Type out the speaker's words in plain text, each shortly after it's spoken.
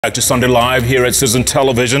Back to Sunday Live here at Citizen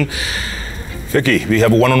Television. Vicky, we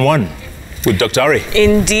have a one-on-one with Dr.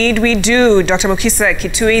 Indeed we do. Dr. Mukhisa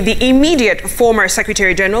Kituyi, the immediate former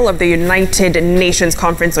Secretary General of the United Nations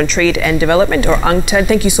Conference on Trade and Development, or UNCTAD.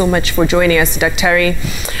 Thank you so much for joining us, Dr.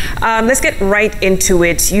 Let's get right into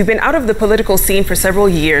it. You've been out of the political scene for several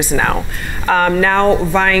years now, now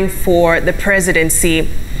vying for the presidency.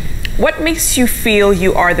 What makes you feel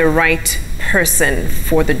you are the right person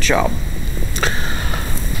for the job?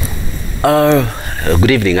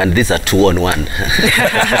 Good evening, and these are two-on-one.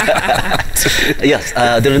 Yes,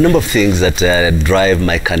 there are a number of things that drive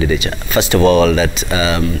my candidature. First of all, that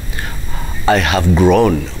I have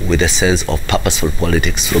grown with a sense of purposeful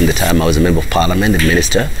politics from the time I was a member of parliament and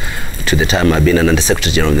minister to the time I've been an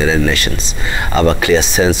Under-Secretary General of the United Nations. I have a clear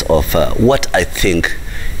sense of what I think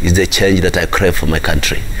is the change that I crave for my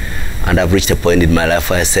country. And I've reached a point in my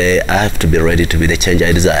life where I say I have to be ready to be the change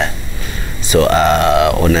I desire. So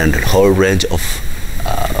on a whole range of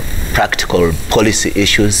practical policy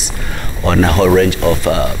issues, on a whole range of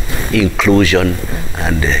inclusion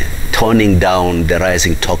and toning down the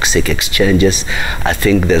rising toxic exchanges, I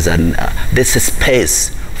think there's a space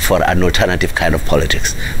for an alternative kind of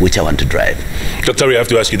politics, which I want to drive. Dr. I have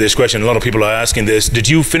to ask you this question. A lot of people are asking this. Did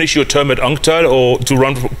you finish your term at UNCTAD or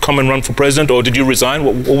to come and run for president, or did you resign?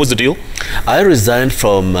 What was the deal? I resigned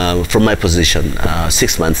from my position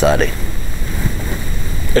 6 months early.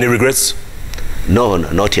 Any regrets? No,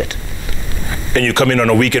 not yet. And you come in on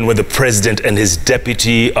a weekend when the president and his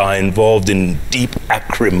deputy are involved in deep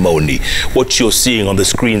acrimony. What you're seeing on the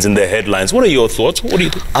screens and the headlines, what are your thoughts? What do you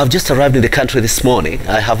think? I've just arrived in the country this morning.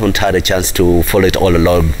 I haven't had a chance to follow it all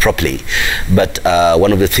along properly. But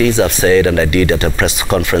one of the things I've said, and I did at a press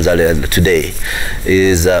conference earlier today,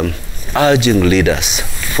 is urging leaders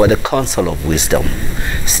for the counsel of wisdom.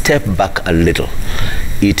 Step back a little.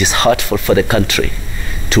 It is hurtful for the country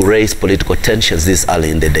to raise political tensions this early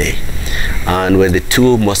in the day. And when the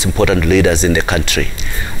two most important leaders in the country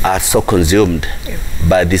are so consumed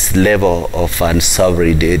by this level of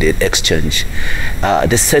unsavory exchange,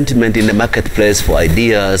 the sentiment in the marketplace for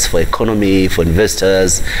ideas, for economy, for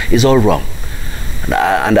investors is all wrong.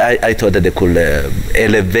 And I thought that they could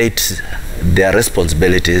elevate their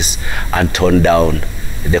responsibilities and tone down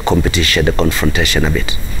the competition, the confrontation a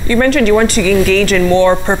bit. You mentioned you want to engage in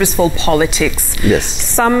more purposeful politics. Yes.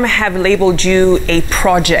 Some have labeled you a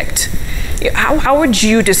project. How would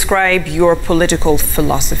you describe your political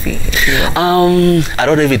philosophy? I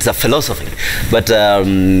don't know if it's a philosophy, but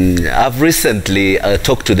I've recently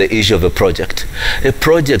talked to the issue of a project. A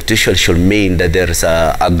project usually should mean that there is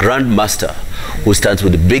a grand master who stands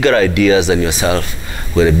with bigger ideas than yourself,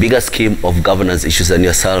 with a bigger scheme of governance issues than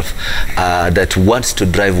yourself, that wants to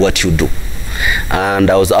drive what you do. And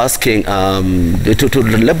I was asking, to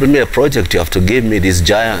label me a project, you have to give me this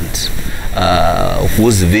giant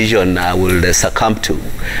whose vision I will succumb to,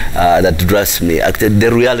 that drives me. Actually,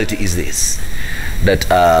 the reality is this,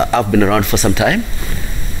 that I've been around for some time.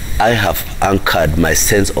 I have anchored my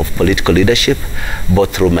sense of political leadership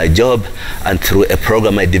both through my job and through a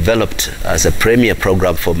program I developed as a premier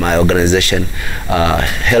program for my organization,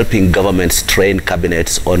 helping governments train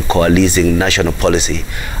cabinets on coalescing national policy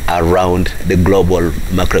around the global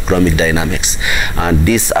macroeconomic dynamics. And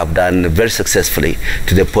this I've done very successfully,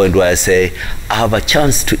 to the point where I say I have a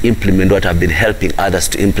chance to implement what I've been helping others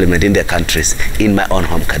to implement in their countries, in my own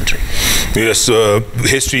home country. Yes,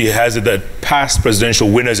 history has it that past presidential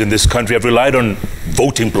winners in this country have relied on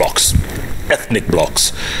voting blocks, ethnic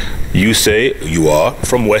blocks. You say you are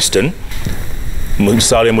from Western.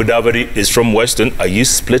 Musalia Mudavadi is from Western. Are you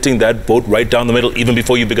splitting that vote right down the middle even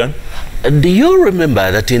before you began? Do you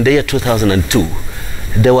remember that in the year 2002,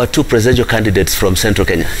 there were two presidential candidates from Central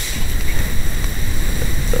Kenya?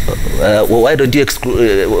 Why do you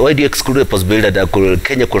exclude the possibility that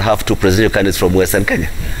Kenya could have two presidential candidates from Western Kenya?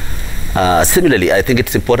 Similarly, I think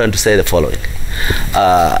it's important to say the following.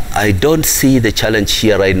 I don't see the challenge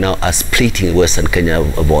here right now as splitting Western Kenya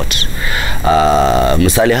vote.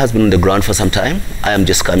 Musalia has been on the ground for some time. I am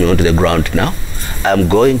just coming onto the ground now. I am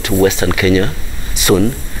going to Western Kenya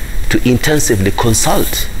soon to intensively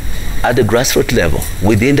consult at the grassroots level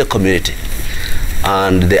within the community.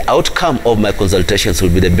 And the outcome of my consultations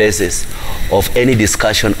will be the basis of any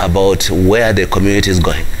discussion about where the community is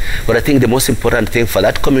going. But I think the most important thing for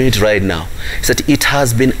that community right now is that it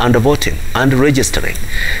has been undervoting, under-registering.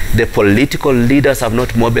 The political leaders have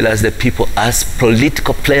not mobilized the people as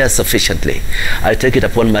political players sufficiently. I take it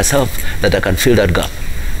upon myself that I can fill that gap.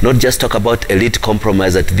 Not just talk about elite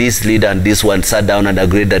compromise, that this leader and this one sat down and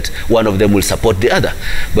agreed that one of them will support the other,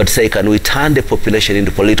 but say, can we turn the population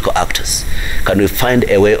into political actors? Can we find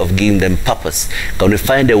a way of giving them purpose? Can we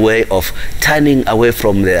find a way of turning away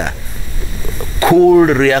from their cool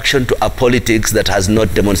reaction to a politics that has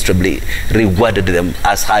not demonstrably rewarded them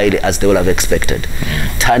as highly as they would have expected,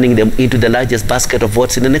 turning them into the largest basket of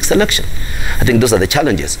votes in the next election? I think those are the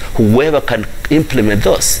challenges. Whoever can implement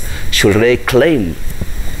those should lay claim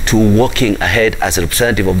to walking ahead as a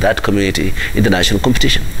representative of that community in the national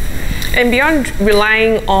competition. And beyond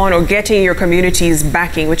relying on or getting your community's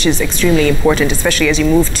backing, which is extremely important, especially as you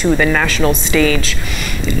move to the national stage,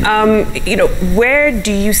 you know, where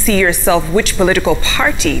do you see yourself, which political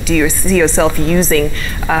party do you see yourself using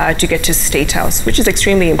to get to State House, which is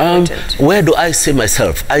extremely important? Where do I see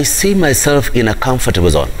myself? I see myself in a comfortable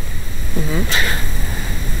zone.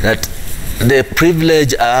 That the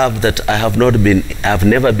privilege I have, that I've never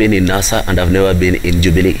been in NASA, and I've never been in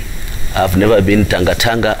Jubilee. I've never been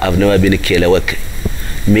Tanga, I've never been Kieleweke.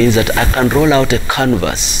 Means that I can roll out a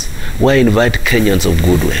canvas where I invite Kenyans of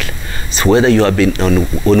goodwill. So whether you have been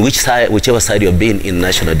on which side, whichever side you've been in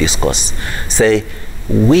national discourse, say,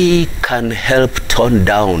 we can help tone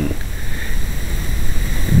down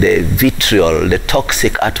the vitriol, the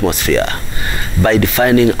toxic atmosphere by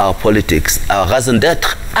defining our politics, our raison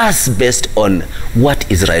d'etre, as based on what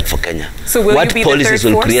is right for Kenya. So will what you be policies the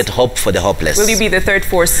third will force? create hope for the hopeless? Will you be the third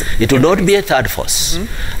force? It will not be a third force.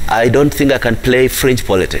 I don't think I can play fringe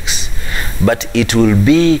politics, but it will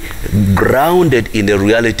be grounded in the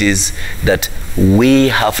realities that we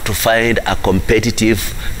have to find a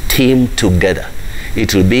competitive team together.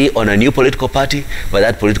 It will be on a new political party, but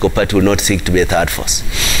that political party will not seek to be a third force.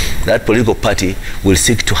 That political party will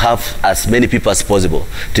seek to have as many people as possible,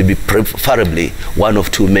 to be preferably one of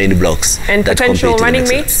two main blocks. And that potential compete in the running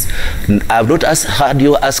next mates? election. I've not heard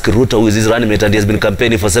you ask Ruto, who is his running mate, and he has been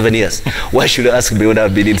campaigning for 7 years. Why should you ask me when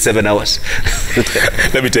I've been in 7 hours?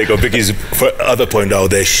 Let me take on Vicky's other point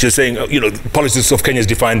out there. She's saying, you know, politics of Kenya is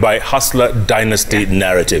defined by hustler dynasty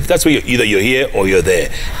narrative. That's where either you're here or you're there.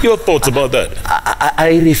 Your thoughts about that?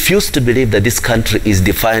 I refuse to believe that this country is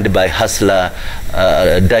defined by hustler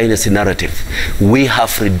dynasty narrative. We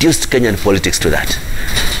have reduced Kenyan politics to that.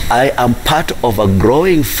 I am part of a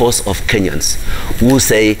growing force of Kenyans who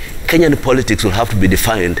say Kenyan politics will have to be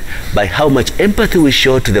defined by how much empathy we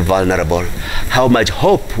show to the vulnerable, how much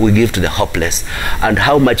hope we give to the hopeless, and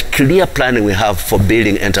how much clear planning we have for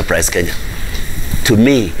building enterprise Kenya. To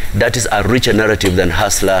me, that is a richer narrative than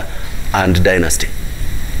hustler and dynasty.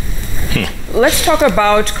 Let's talk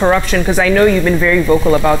about corruption, because I know you've been very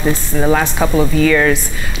vocal about this in the last couple of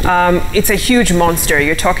years. It's a huge monster.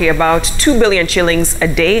 You're talking about 2 billion shillings a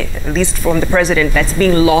day, at least from the president, that's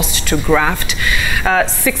being lost to graft.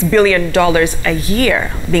 $6 billion a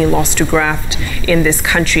year being lost to graft in this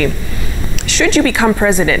country. Should you become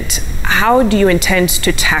president, how do you intend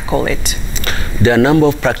to tackle it? There are a number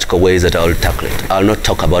of practical ways that I will tackle it. I'll not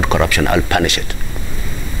talk about corruption, I'll punish it.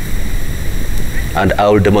 And I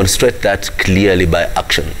will demonstrate that clearly by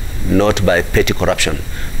action, not by petty corruption,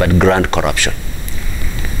 but grand corruption.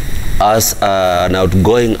 As an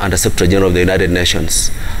outgoing Under Secretary General of the United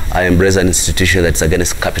Nations, I embrace an institution that's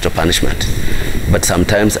against capital punishment. But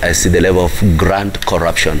sometimes I see the level of grand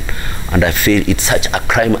corruption, and I feel it's such a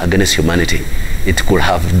crime against humanity. It could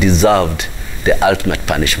have deserved the ultimate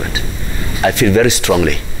punishment. I feel very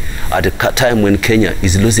strongly at a time when Kenya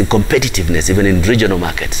is losing competitiveness even in regional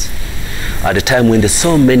markets, at a time when there's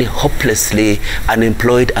so many hopelessly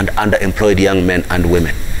unemployed and underemployed young men and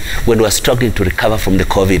women, when we're struggling to recover from the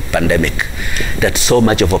COVID pandemic, that so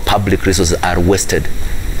much of our public resources are wasted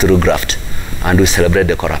through graft, and we celebrate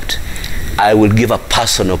the corrupt. I will give a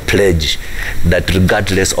personal pledge that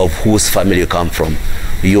regardless of whose family you come from,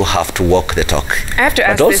 you have to walk the talk. I have to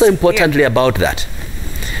ask but also this, importantly about that,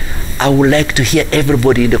 I would like to hear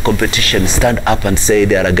everybody in the competition stand up and say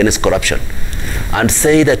they are against corruption, and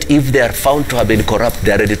say that if they are found to have been corrupt,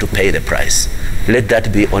 they are ready to pay the price. Let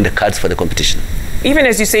that be on the cards for the competition. Even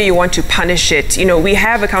as you say you want to punish it, you know, we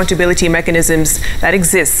have accountability mechanisms that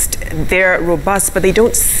exist. They're robust, but they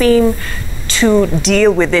don't seem to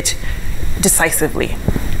deal with it decisively.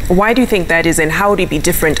 Why do you think that is, and how would it be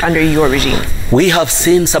different under your regime? We have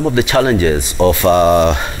seen some of the challenges of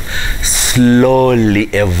slowly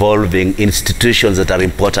evolving institutions that are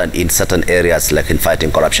important in certain areas, like in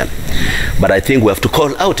fighting corruption. But I think we have to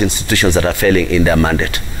call out institutions that are failing in their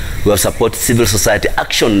mandate. We have support civil society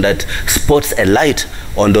action that spots a light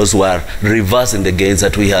on those who are reversing the gains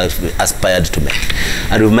that we have aspired to make.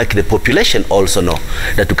 And we make the population also know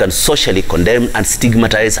that we can socially condemn and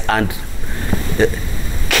stigmatize and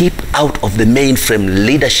keep out of the mainframe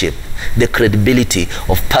leadership the credibility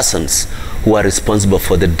of persons who are responsible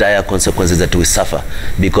for the dire consequences that we suffer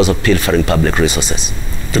because of pilfering public resources.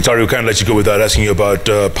 Dr. we can't let you go without asking you about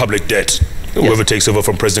public debt. Whoever takes over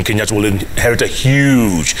from President Kenyatta will inherit a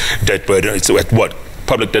huge debt burden. It's at what?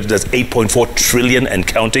 Public debt that's 8.4 trillion and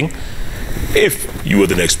counting. If you were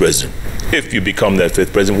the next president, if you become that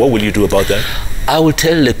fifth president, what will you do about that? I will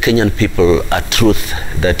tell the Kenyan people a truth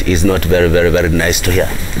that is not very, very, very nice to hear,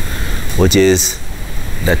 which is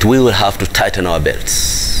that we will have to tighten our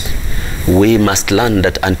belts. We must learn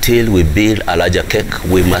that until we build a larger cake,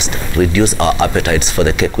 we must reduce our appetites for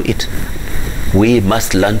the cake we eat. We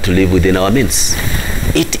must learn to live within our means.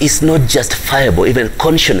 It is not justifiable, even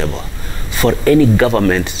conscionable, for any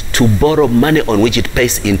government to borrow money on which it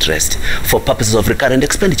pays interest for purposes of recurrent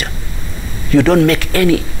expenditure. You don't make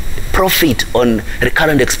any profit on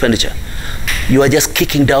recurrent expenditure. You are just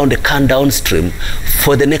kicking down the can downstream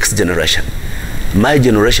for the next generation. My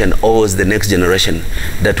generation owes the next generation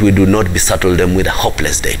that we do not besettle them with a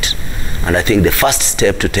hopeless debt. And I think the first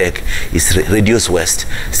step to take is reduce waste.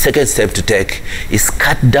 Second step to take is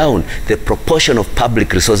cut down the proportion of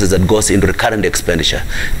public resources that goes into recurrent expenditure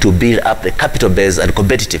to build up the capital base and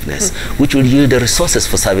competitiveness, which will yield the resources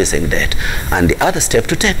for servicing debt. And the other step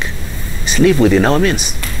to take is live within our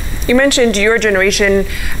means. You mentioned your generation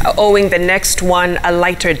owing the next one a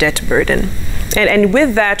lighter debt burden. And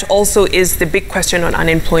with that also is the big question on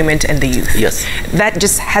unemployment and the youth. Yes. That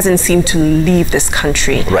just hasn't seemed to leave this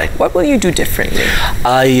country. Right. What will you do differently?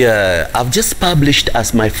 I've just published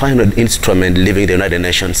as my final instrument leaving the United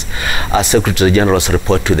Nations a Secretary General's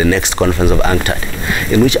report to the next conference of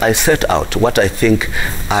UNCTAD, in which I set out what I think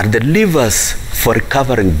are the levers for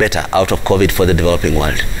recovering better out of COVID for the developing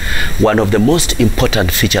world. One of the most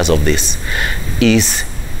important features of this is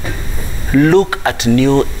look at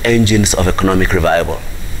new engines of economic revival.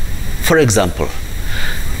 For example,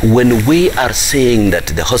 when we are saying that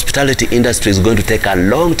the hospitality industry is going to take a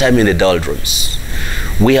long time in the doldrums,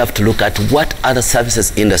 we have to look at what other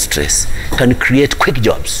services industries can create quick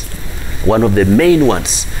jobs. One of the main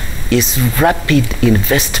ones is rapid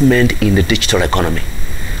investment in the digital economy.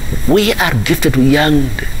 We are gifted with young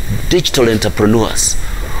digital entrepreneurs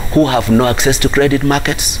who have no access to credit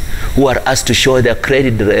markets, who are asked to show their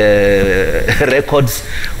credit records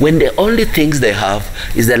when the only things they have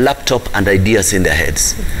is a laptop and ideas in their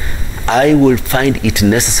heads. I will find it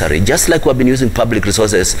necessary, just like we've been using public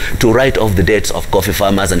resources to write off the debts of coffee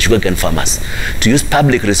farmers and sugarcane farmers, to use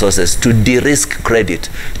public resources to de-risk credit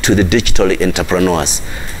to the digital entrepreneurs.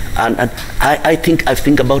 And I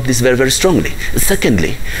think about this very, very strongly.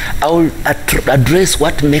 Secondly, I will address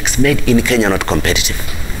what makes Made in Kenya not competitive.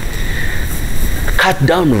 Cut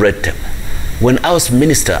down red tape. When I was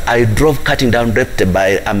minister, I drove cutting down red tape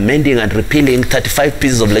by amending and repealing 35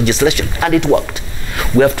 pieces of legislation, and it worked.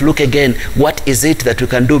 We have to look again, what is it that we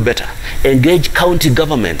can do better? Engage county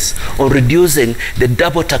governments on reducing the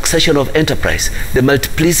double taxation of enterprise, the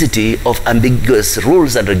multiplicity of ambiguous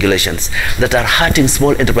rules and regulations that are hurting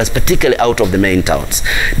small enterprise, particularly out of the main towns.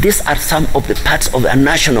 These are some of the parts of a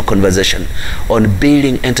national conversation on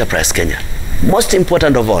building enterprise Kenya. Most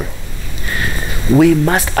important of all, we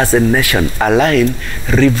must as a nation align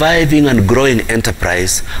reviving and growing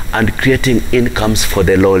enterprise and creating incomes for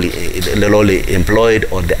the lowly employed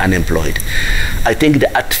or the unemployed. I think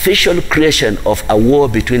the artificial creation of a war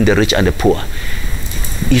between the rich and the poor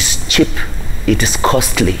is cheap, it is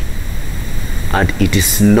costly, and it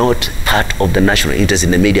is not part of the national interest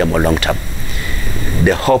in the medium or long term.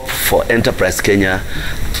 The hope for enterprise Kenya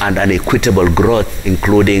and an equitable growth,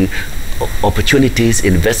 including opportunities,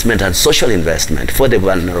 investment, and social investment for the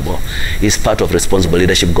vulnerable, is part of responsible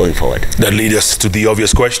leadership going forward. That leads us to the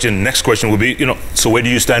obvious question. Next question will be, so where do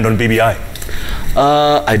you stand on BBI?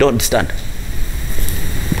 I don't stand.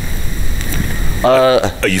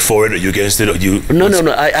 Are you for it? Are you against it? Are you?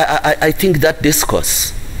 No. I think that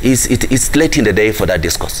discourse it's late in the day for that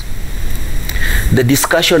discourse. The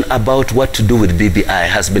discussion about what to do with BBI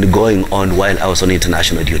has been going on while I was on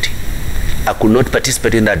international duty. I could not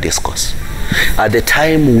participate in that discourse. At the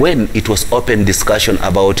time when it was open discussion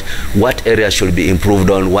about what areas should be improved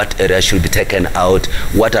on, what areas should be taken out,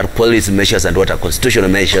 what are policy measures and what are constitutional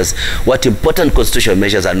measures, what important constitutional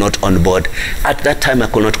measures are not on board, at that time I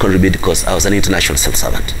could not contribute because I was an international civil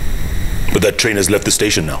servant. But that train has left the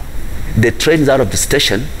station now. The train is out of the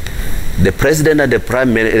station. The president and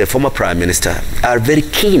the former prime minister are very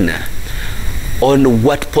keen on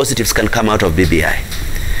what positives can come out of BBI.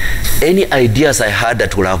 Any ideas I had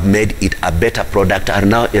that would have made it a better product are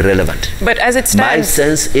now irrelevant. But as it stands, my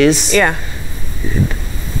sense is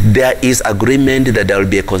there is agreement that there will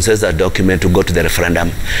be a consensus document to go to the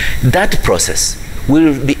referendum. That process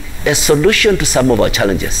will be a solution to some of our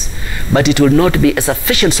challenges, but it will not be a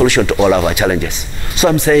sufficient solution to all of our challenges. So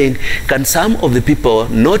I'm saying, can some of the people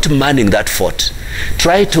not manning that fort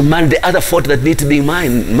try to man the other fort that needs to be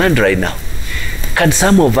manned right now? Can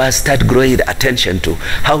some of us start growing the attention to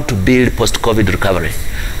how to build post-COVID recovery,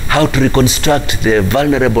 how to reconstruct the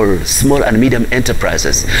vulnerable small and medium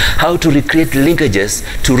enterprises, how to recreate linkages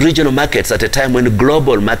to regional markets at a time when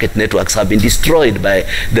global market networks have been destroyed by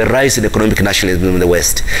the rise in economic nationalism in the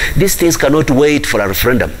West. These things cannot wait for a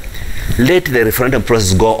referendum. Let the referendum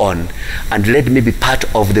process go on, and let me be part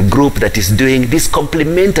of the group that is doing this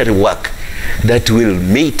complementary work that will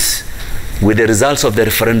meet with the results of the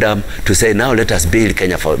referendum to say, now let us build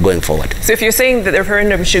Kenya going forward. So if you're saying that the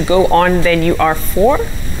referendum should go on, then you are for the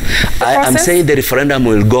process? I'm saying the referendum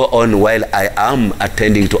will go on while I am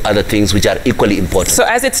attending to other things which are equally important. So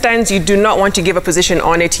as it stands, you do not want to give a position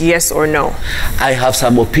on it, yes or no? I have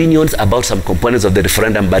some opinions about some components of the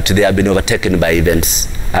referendum, but they have been overtaken by events.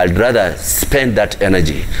 I'd rather spend that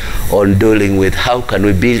energy on dealing with how can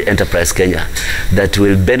we build Enterprise Kenya that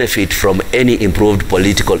will benefit from any improved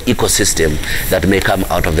political ecosystem that may come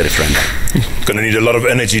out of the referendum. Going to need a lot of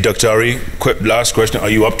energy, Dr. Quick last question. Are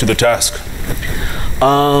you up to the task?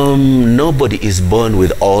 Nobody is born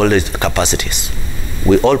with all the capacities.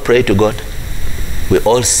 We all pray to God. We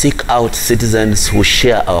all seek out citizens who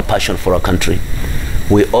share our passion for our country.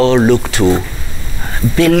 We all look to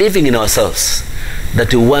believing in ourselves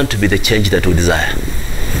that we want to be the change that we desire.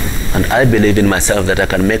 And I believe in myself that I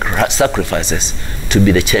can make sacrifices to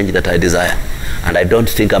be the change that I desire. And I don't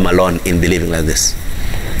think I'm alone in believing like this.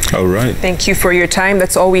 All right. Thank you for your time.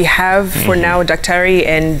 That's all we have for now, Dr.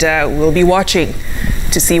 And we'll be watching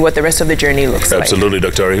to see what the rest of the journey looks like. Absolutely,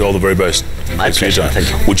 Dr. All the very best. My pleasure. Thank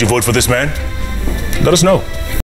you. Would you vote for this man? Let us know.